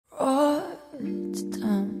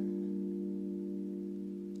time.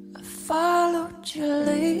 I followed you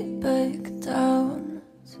late back down.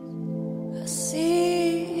 I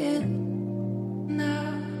see it now.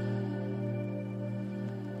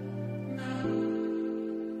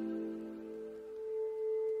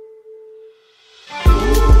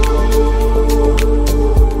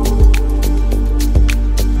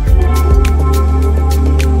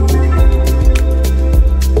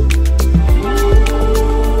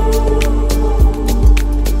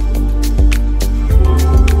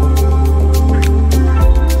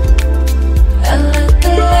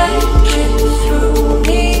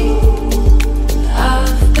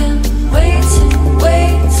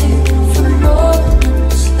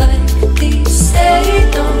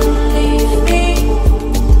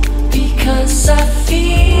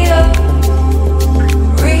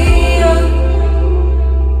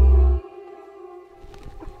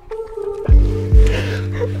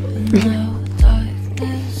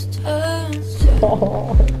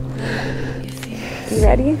 You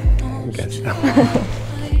ready? Yes.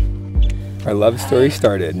 Our love story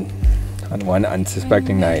started on one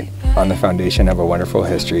unsuspecting night on the foundation of a wonderful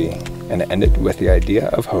history, and it ended with the idea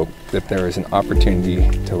of hope that there is an opportunity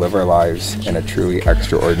to live our lives in a truly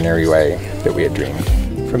extraordinary way that we had dreamed.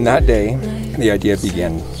 From that day, the idea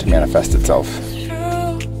began to manifest itself.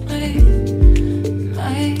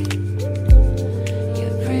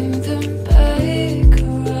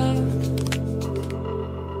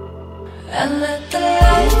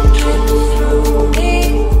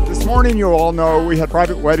 This morning, you all know we had a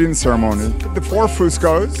private wedding ceremony. The 4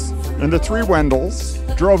 Fuscos and the 3 Wendells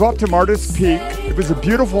drove up to Martyrs Peak. It was a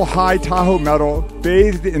beautiful high Tahoe meadow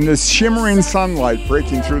bathed in this shimmering sunlight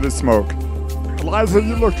breaking through the smoke. Eliza,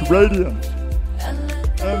 you looked radiant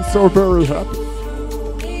and so very happy.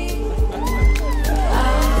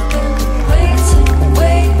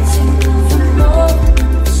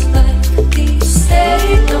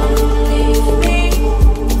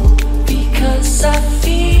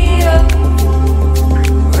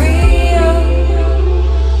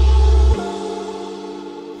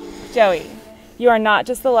 Joey, you are not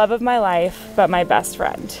just the love of my life, but my best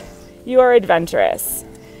friend. You are adventurous.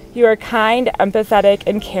 You are kind, empathetic,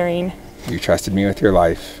 and caring. You trusted me with your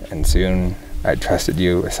life, and soon I trusted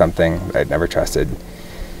you with something that I'd never trusted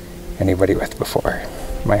anybody with before,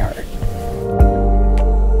 my heart.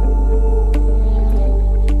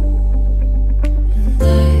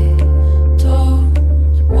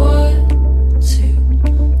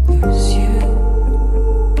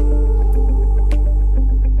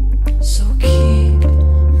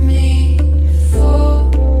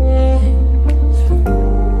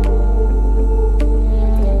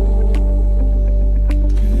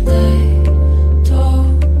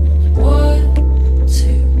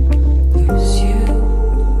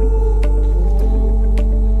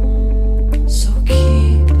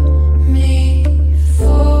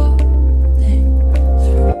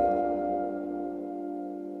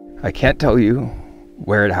 I can't tell you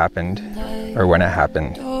where it happened or when it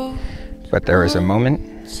happened, but there was a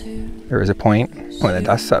moment, there was a point when the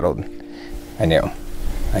dust settled. I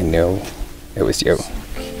knew it was you.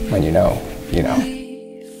 When you know, you know.